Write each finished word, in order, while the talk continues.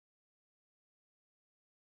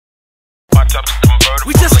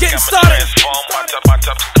We just getting started.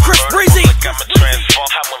 Chris Breezy.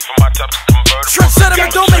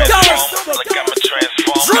 Trendsetter, don't make dollars.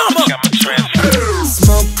 Drama.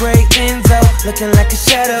 Smoke gray Enzo, looking like a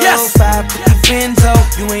shadow. Yes. 550 Benzo,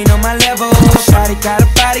 you ain't on my level. Shawty got a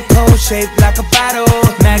body cold, shaped like a bottle.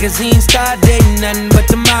 Magazine star dating nothing but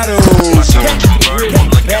the models.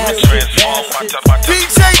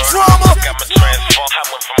 DJ Drama.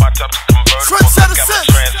 Trendsetter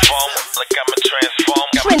sense.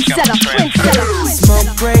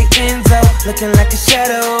 Smoke gray Enzo, looking like a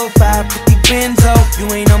shadow. 550 Benzo,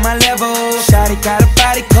 you ain't on my level. Shawty got a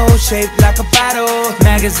body cold, shaped like a bottle.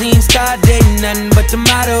 Magazine star dating nothing but the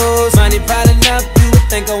models. Money piling up, you would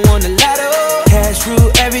think I won the lotto. Cash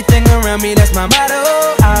rule everything around me, that's my motto.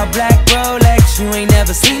 All black Rolex, you ain't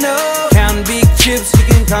never seen no. Counting big chips, you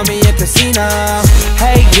can call me a casino.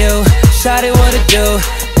 Hey you, shawty what it do?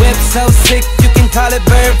 Whip so sick, you can call it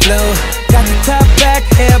bird flu. Got the top back,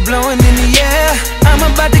 hair blowing in the air. I'm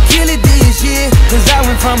about to kill it this year, cause I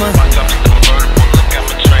went from a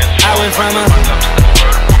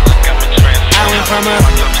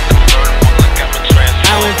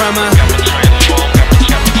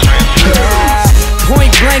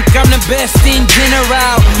point blank, I'm the best in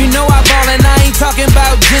general. You know I ball and I ain't talking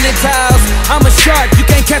about genitals. I'm a shark, you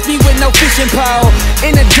can't catch me with no fishing pole.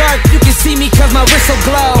 In the dark, you can see me cause my whistle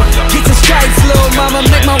glow. Get your stripes, little mama,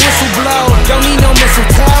 make my whistle blow. Don't need no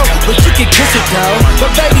mistletoe, but you can kiss it though.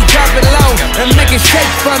 But baby, drop it low and make it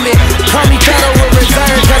shake from it. Call me Federal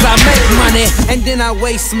Reserve cause I make money and then I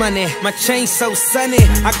waste money. My chain so sunny,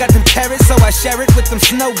 I got them carrots so I share it with them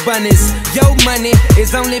snow bunnies. Yo money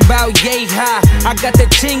is only about yay high. I got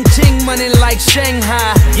that ching ching money like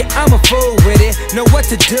Shanghai. Yeah, I'm a fool with it, know what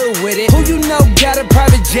to do with it. Who you know got a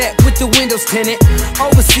private jet with the windows tinted?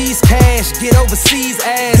 Overseas cash, get overseas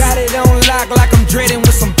ass. Got it on lock like I'm dreading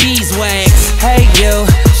with some beeswax. Hey you,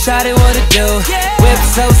 shawty what it do? Whip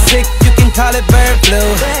so sick, you can call it bird flu.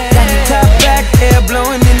 Got the top back, hair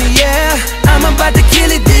blowing in the air. I'm about to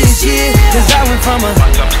kill it this year, cause I went from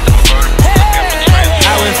a